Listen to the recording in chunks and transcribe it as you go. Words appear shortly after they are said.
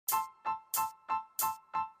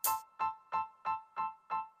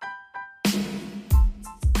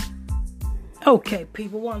Okay,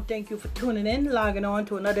 people, want to thank you for tuning in, logging on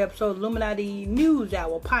to another episode of Illuminati News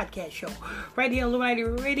Hour podcast show. Right here on Illuminati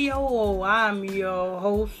Radio. I'm your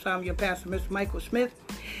host. I'm your pastor, Mr. Michael Smith.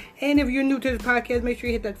 And if you're new to this podcast, make sure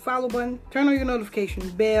you hit that follow button, turn on your notification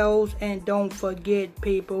bells, and don't forget,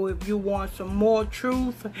 people, if you want some more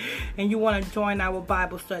truth and you want to join our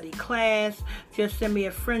Bible study class, just send me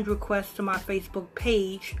a friend request to my Facebook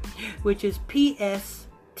page, which is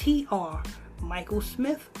PSTR Michael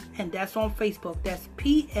Smith, and that's on Facebook. That's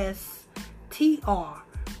PSTR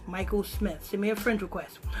Michael Smith. Send me a friend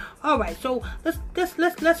request. All right, so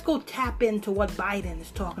let's go tap into what Biden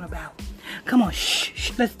is talking about. Come on,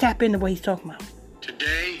 shh, let's tap into what he's talking about.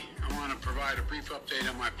 Today, I want to provide a brief update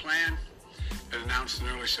on my plan that announced in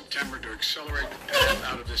early September to accelerate the path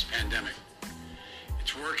out of this pandemic.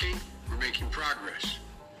 It's working. We're making progress.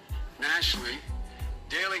 Nationally,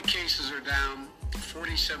 daily cases are down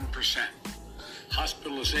 47%.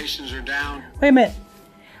 Hospitalizations are down. Wait a minute.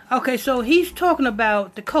 Okay, so he's talking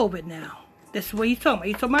about the COVID now. This is what he's talking about.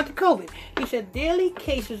 He's talking about the COVID. He said daily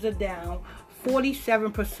cases are down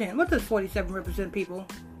 47%. What does 47 represent, people?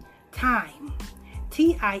 Time.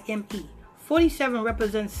 T-I-M-E. 47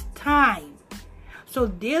 represents time. So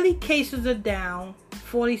daily cases are down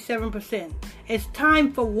 47%. It's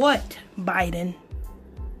time for what, Biden?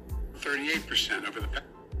 38% over the past.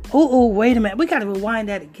 Oh, wait a minute. We got to rewind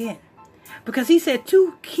that again. Because he said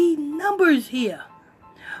two key numbers here.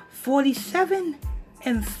 47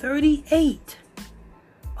 and 38.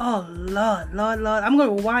 Oh, Lord. I'm going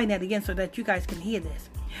to rewind that again so that you guys can hear this.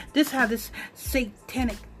 This is how this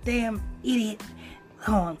satanic damn idiot.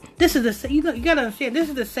 This is the, you got to understand, this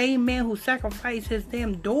is the same man who sacrificed his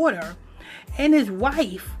damn daughter and his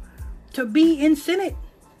wife to be in Senate.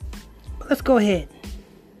 Let's go ahead.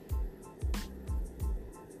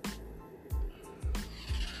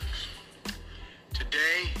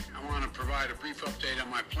 Provide a brief update on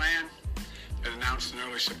my plan that announced in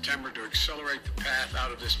early September to accelerate the path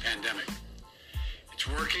out of this pandemic. It's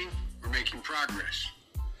working. We're making progress.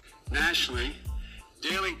 Nationally,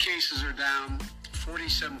 daily cases are down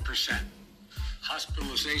 47%.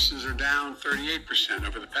 Hospitalizations are down 38%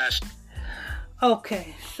 over the past.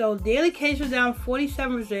 Okay, so daily cases are down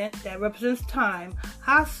 47%. That represents time.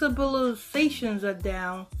 Hospitalizations are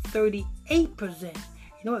down 38%. You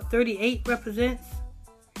know what 38 represents?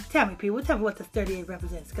 Tell me, people. Tell me what the 38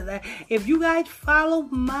 represents. Because if you guys follow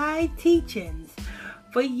my teachings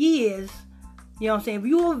for years, you know what I'm saying? If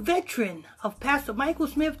you're a veteran of Pastor Michael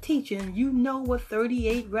Smith teaching, you know what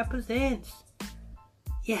 38 represents.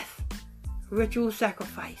 Yes, ritual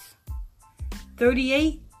sacrifice.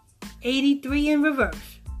 38, 83 in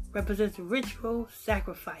reverse represents ritual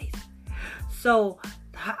sacrifice. So,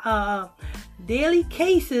 daily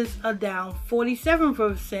cases are down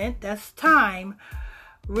 47%. That's time.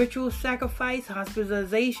 Ritual sacrifice,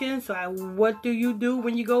 hospitalization. So what do you do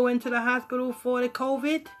when you go into the hospital for the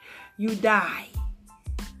COVID? You die.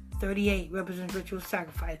 38 represents ritual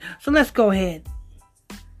sacrifice. So let's go ahead.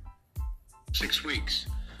 6 weeks.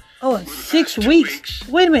 Oh, 6 weeks?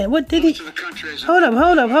 Wait a minute. What did he? Hold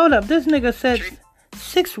up. This nigga said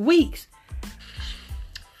 6 weeks.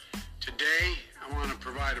 Today, I want to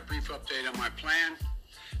provide a brief update on my plan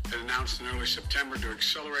that announced in early September to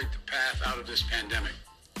accelerate the path out of this pandemic.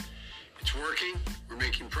 It's working. We're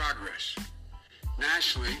making progress.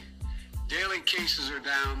 Nationally, daily cases are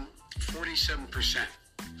down 47%.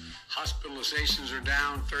 Hospitalizations are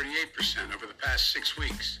down 38% over the past 6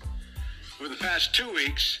 weeks. Over the past 2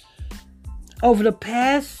 weeks. Over the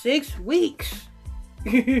past 6 weeks.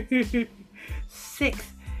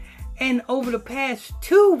 6. And over the past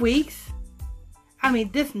 2 weeks, I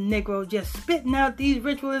mean, this Negro just spitting out these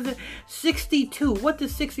rituals. 62. What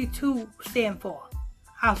does 62 stand for?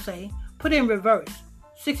 I'll say. Put it in reverse.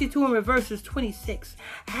 62 in reverse is 26.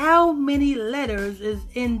 How many letters is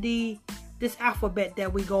in this alphabet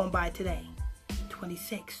that we're going by today?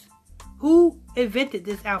 26. Who invented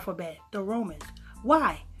this alphabet? The Romans.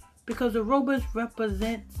 Why? Because the Romans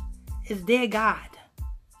is their God.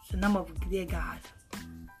 It's the number of their God.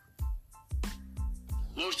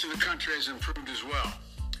 Most of the country has improved as well.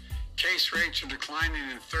 Case rates are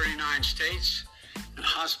declining in 39 states, and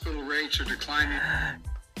hospital rates are declining.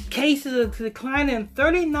 Cases are declining in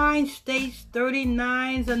 39 states.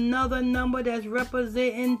 39 is another number that's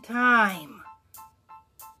representing time.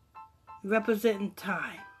 Representing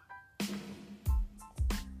time.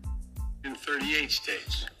 In 38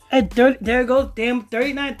 states. And there goes damn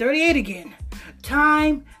 39, 38 again.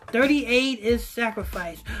 Time, 38 is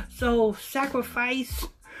sacrifice. So sacrifice,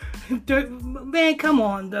 man, come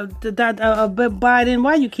on, Biden,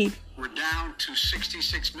 why you keep? We're We're down to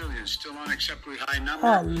 66 million, still unacceptably high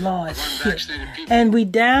number Lord, of unvaccinated people. And we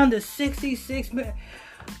down to 66 million.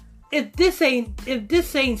 If this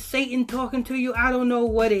ain't Satan talking to you, I don't know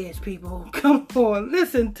what is, people. Come on,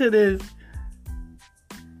 listen to this.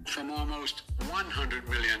 From almost 100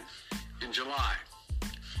 million in July.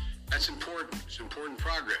 That's important. It's important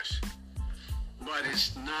progress. But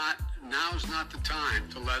now's not the time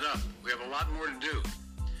to let up. We have a lot more to do.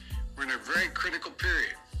 We're in a very critical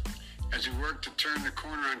period as we work to turn the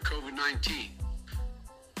corner on COVID-19.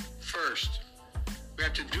 First, we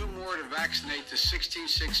have to do more to vaccinate the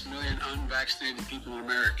 66 million unvaccinated people in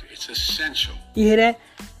America. It's essential. You hear that?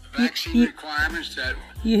 The vaccine requirements that...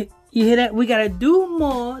 You hear that? We got to do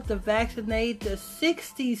more to vaccinate the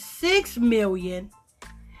 66 million.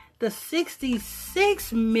 The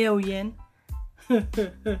 66 million.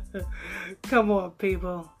 Come on,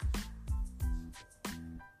 people.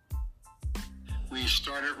 We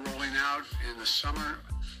started rolling out in the summer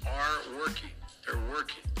are working. They're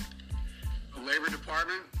working. The Labor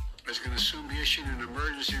Department is going to soon be issuing an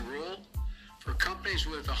emergency rule for companies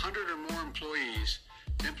with 100 or more employees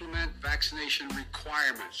to implement vaccination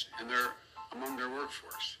requirements among their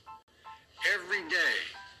workforce. Every day,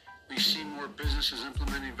 we see more businesses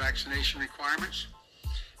implementing vaccination requirements,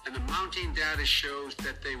 and the mounting data shows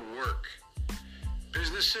that they work.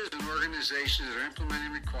 Businesses and organizations that are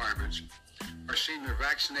implementing requirements are seeing their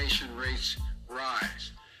vaccination rates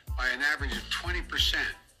rise by an average of 20%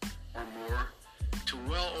 or more to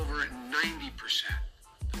well over 90%,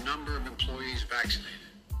 the number of employees vaccinated.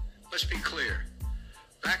 Let's be clear.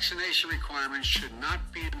 Vaccination requirements should not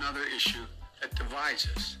be another issue that divides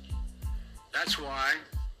us. That's why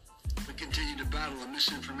we continue to battle the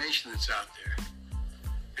misinformation that's out there.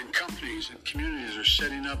 And companies and communities are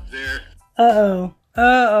setting up their...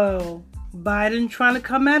 Biden trying to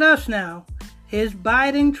come at us now. Here's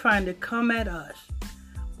Biden trying to come at us.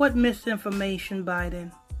 What misinformation,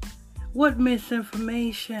 Biden? What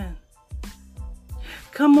misinformation?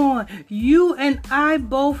 Come on, you and I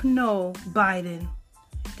both know, Biden,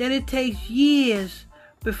 that it takes years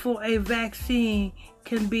before a vaccine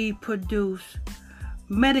can be produced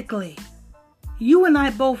medically. You and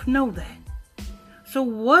I both know that. So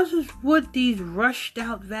what is with these rushed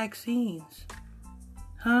out vaccines?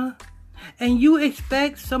 Huh? And you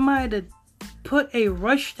expect somebody to put a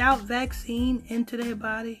rushed out vaccine into their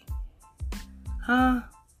body? Huh?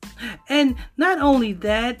 And not only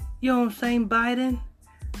that, you know what I'm saying, Biden?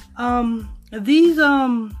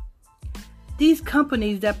 These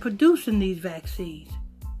companies that producing these vaccines,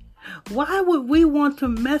 why would we want to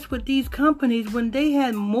mess with these companies when they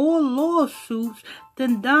had more lawsuits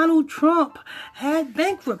than Donald Trump had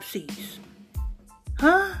bankruptcies?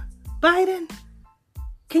 Huh? Biden?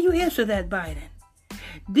 Can you answer that, Biden?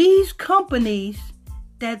 These companies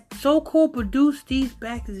that so-called produce these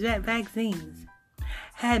vaccines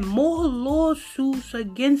had more lawsuits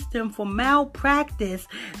against them for malpractice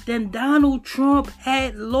than Donald Trump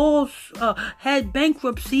had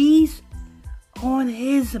bankruptcies on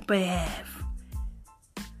his behalf.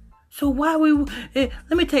 So why let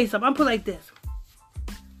me tell you something. I'm put it like this.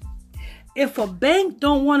 If a bank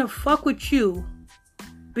don't want to fuck with you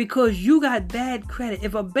because you got bad credit,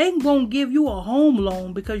 if a bank won't give you a home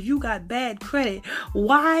loan because you got bad credit,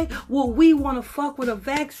 why would we want to fuck with a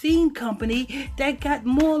vaccine company that got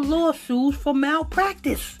more lawsuits for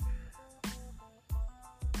malpractice?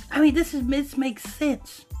 I mean, this makes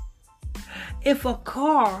sense. If a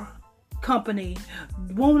car company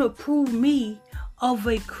won't approve me of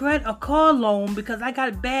a car loan because I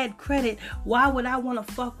got bad credit, why would I want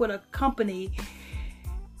to fuck with a company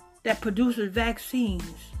that produces vaccines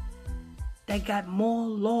that got more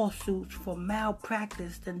lawsuits for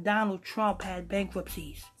malpractice than Donald Trump had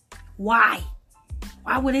bankruptcies? Why?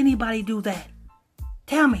 Why would anybody do that?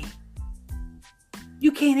 Tell me.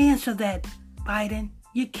 You can't answer that, Biden.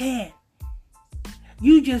 You can't.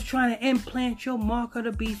 You just trying to implant your mark of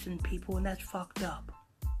the beast in people, and that's fucked up.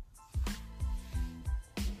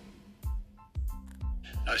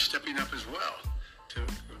 Stepping up as well to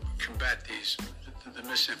combat the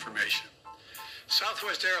misinformation.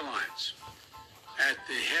 Southwest Airlines, at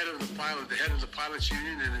the head of the pilots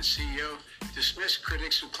union and its CEO, dismissed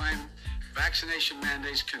critics who claim vaccination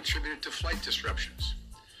mandates contributed to flight disruptions.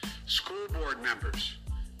 School board members,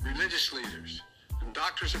 religious leaders, and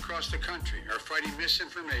doctors across the country are fighting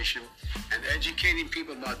misinformation and educating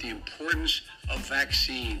people about the importance of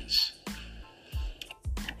vaccines.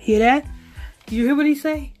 Hear that? You hear what he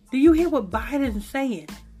say? Do you hear what Biden's saying?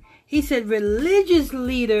 He said religious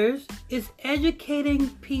leaders is educating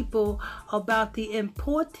people about the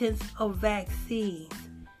importance of vaccines.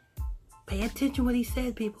 Pay attention to what he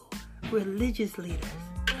said, people. religious leaders.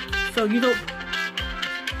 So you don't...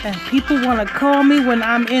 And people want to call me when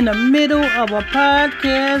I'm in the middle of a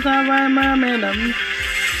podcast. I'm in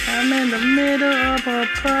the middle of a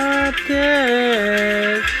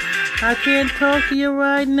podcast. I can't talk to you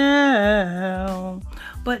right now.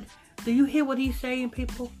 But do you hear what he's saying,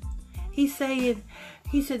 people? He said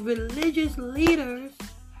religious leaders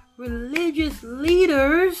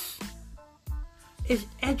is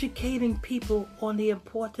educating people on the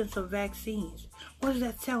importance of vaccines. What is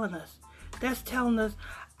that telling us? That's telling us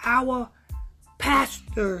our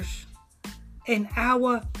pastors and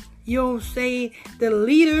our, the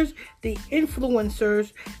leaders, the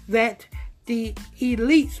influencers that the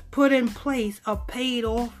elites put in place are paid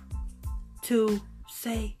off to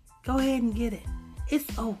say, go ahead and get it.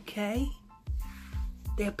 It's okay.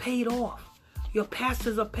 They're paid off. Your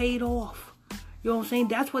pastors are paid off. You know what I'm saying?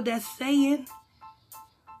 That's what that's saying.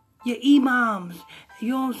 Your imams, you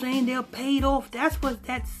know what I'm saying? They're paid off. That's what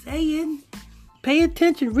that's saying. Pay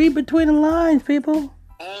attention. Read between the lines, people.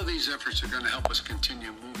 All these efforts are going to help us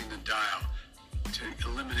continue moving the dial to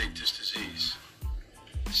eliminate this disease.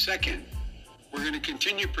 Second, we're going to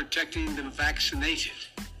continue protecting the vaccinated.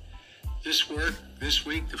 This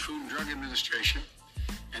week, the Food and Drug Administration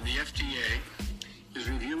and the FDA is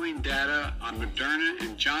reviewing data on Moderna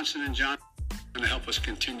and Johnson & Johnson going to help us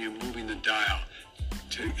continue moving the dial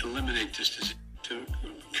to eliminate this disease, to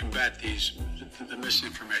combat the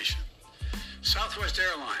misinformation. Southwest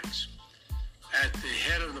Airlines, at the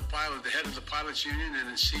head of the pilots union and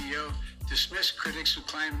its CEO, dismissed critics who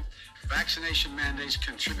claim vaccination mandates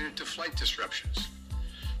contributed to flight disruptions.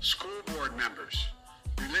 School board members,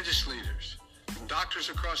 religious leaders, and doctors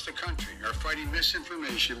across the country are fighting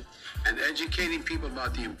misinformation and educating people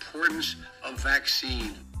about the importance of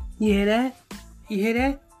vaccine. You hear that? You hear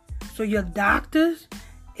that? So your doctors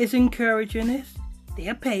is encouraging this.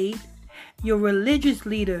 They're paid. Your religious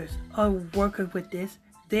leaders are working with this.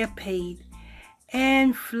 They're paid.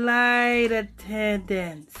 And flight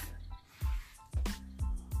attendants.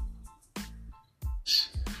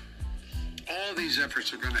 All these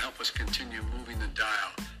efforts are going to help us continue moving the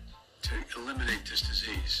dial to eliminate this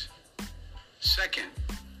disease. Second,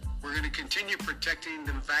 we're going to continue protecting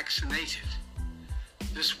the vaccinated.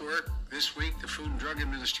 This week, the Food and Drug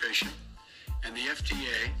Administration and the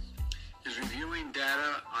FDA is reviewing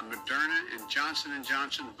data on Moderna and Johnson &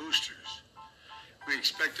 Johnson boosters. We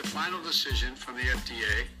expect a final decision from the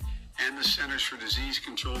FDA and the Centers for Disease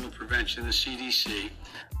Control and Prevention, the CDC.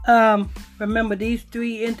 Remember, these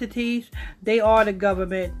three entities, they are the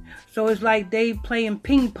government. So it's like they playing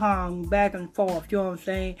ping pong back and forth. You know what I'm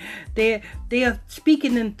saying? They are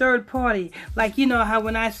speaking in third party. Like, you know how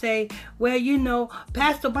when I say, well,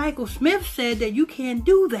 Pastor Michael Smith said that you can't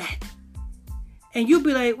do that. And you'll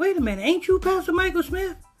be like, wait a minute, ain't you Pastor Michael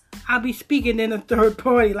Smith? I'll be speaking in a third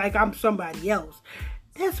party like I'm somebody else.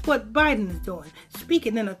 That's what Biden is doing,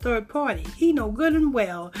 speaking in a third party. He know good and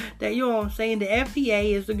well that, you know what I'm saying, the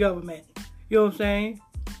FDA is the government. You know what I'm saying?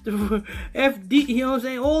 The FD, you know what I'm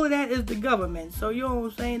saying? All of that is the government. So, you know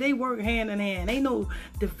what I'm saying? They work hand in hand. Ain't no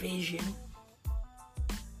division.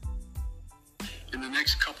 In the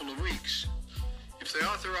next couple of weeks, if they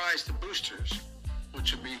authorize the boosters,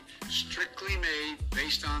 which will be strictly made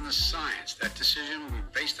based on the science. That decision will be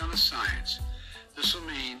based on the science. This will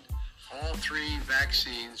mean all three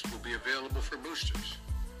vaccines will be available for boosters.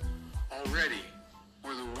 Already,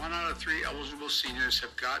 more than 1 out of 3 eligible seniors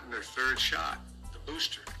have gotten their third shot, the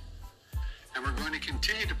booster. And we're going to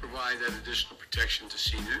continue to provide that additional protection to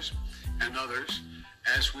seniors and others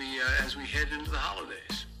as we head into the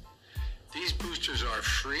holidays. These boosters are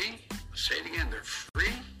free. I'll say it again, they're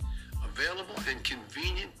free, available, and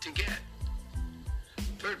convenient to get.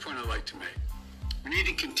 Third point I'd like to make. We need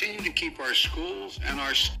to continue to keep our schools and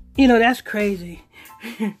our... That's crazy.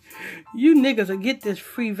 You niggas will get this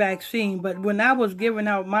free vaccine, but when I was giving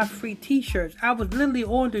out my free t-shirts, I was literally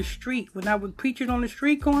on the street. When I was preaching on the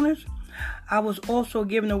street corners, I was also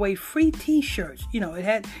giving away free t-shirts.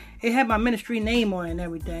 It had my ministry name on it and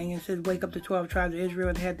everything. It said "Wake Up the 12 Tribes of Israel."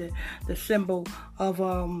 It had the symbol of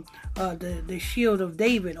the shield of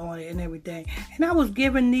David on it and everything. And I was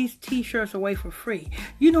giving these t-shirts away for free.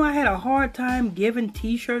 I had a hard time giving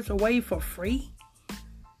t-shirts away for free.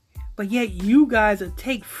 But yet you guys will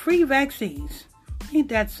take free vaccines. Ain't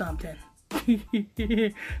that something?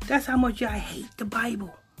 That's how much y'all hate the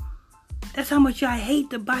Bible. That's how much y'all hate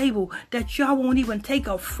the Bible, that y'all won't even take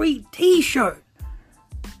a free t-shirt.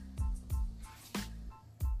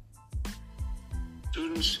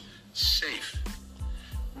 Students safe.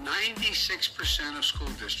 96% of school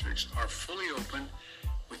districts are fully open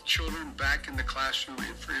with children back in the classroom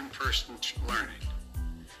and for in-person learning.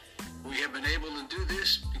 We have been able to do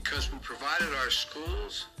this because we provided our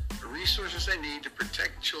schools the resources they need to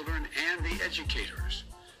protect children and the educators,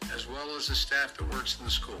 as well as the staff that works in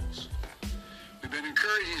the schools. We've been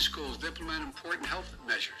encouraging schools to implement important health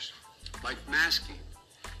measures like masking,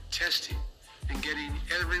 testing, and getting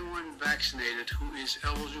everyone vaccinated who is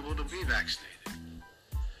eligible to be vaccinated.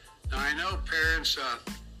 Now, I know parents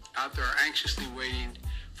out there are anxiously waiting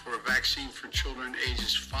for a vaccine for children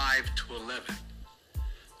ages 5 to 11.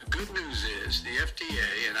 The good news is the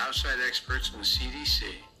FDA and outside experts in the CDC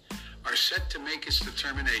are set to make its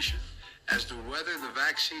determination as to whether the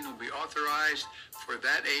vaccine will be authorized for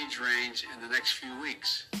that age range in the next few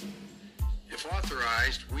weeks. If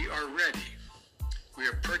authorized, we are ready. We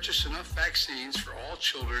have purchased enough vaccines for all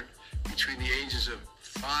children between the ages of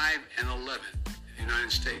 5 and 11 in the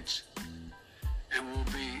United States. And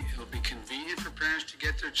it'll be convenient for parents to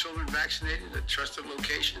get their children vaccinated at trusted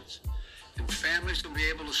locations, and families will be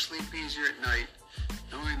able to sleep easier at night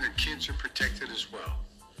knowing their kids are protected as well.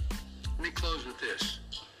 Let me close with this.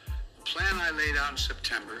 The plan I laid out in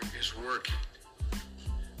September is working.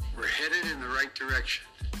 We're headed in the right direction.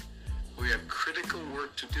 We have critical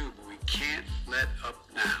work to do, but we can't let up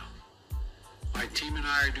now. My team and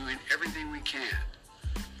I are doing everything we can,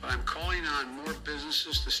 but I'm calling on more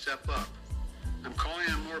businesses to step up. I'm calling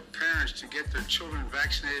on more parents to get their children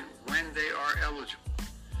vaccinated when they are eligible.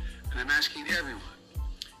 And I'm asking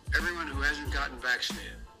everyone who hasn't gotten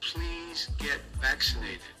vaccinated, please get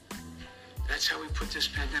vaccinated. That's how we put this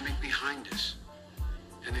pandemic behind us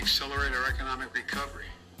and accelerate our economic recovery.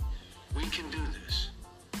 We can do this.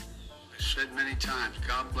 I've said many times,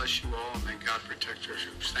 God bless you all, and may God protect our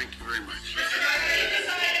troops. Thank you very much.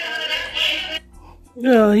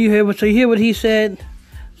 You hear what he said?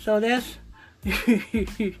 So that's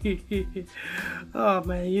oh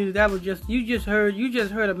man, you just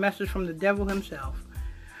heard a message from the devil himself.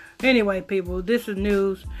 Anyway, people, this is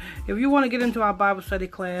news. If you want to get into our Bible study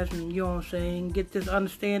class and, you know what I'm saying, get this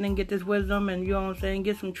understanding, get this wisdom, and, you know what I'm saying,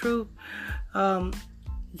 get some truth, send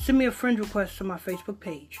me a friend request to my Facebook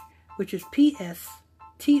page, which is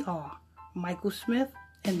PSTR Michael Smith,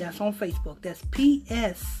 and that's on Facebook. That's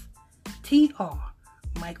PSTR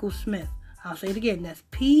Michael Smith. I'll say it again. That's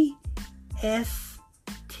PSTR.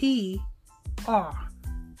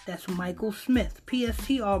 That's Michael Smith.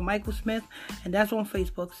 PSTR Michael Smith, and that's on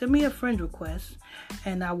Facebook. Send me a friend request,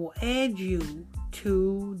 and I will add you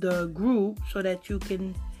to the group so that you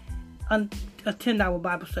can attend our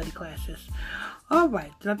Bible study classes. All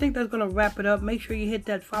right, I think that's going to wrap it up. Make sure you hit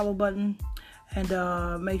that follow button, and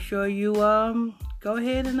make sure you go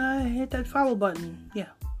ahead and hit that follow button. Yeah.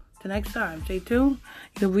 Till next time, stay tuned.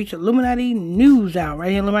 You'll reach Illuminati News Hour right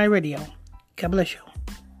here on Illuminati Radio. God bless you.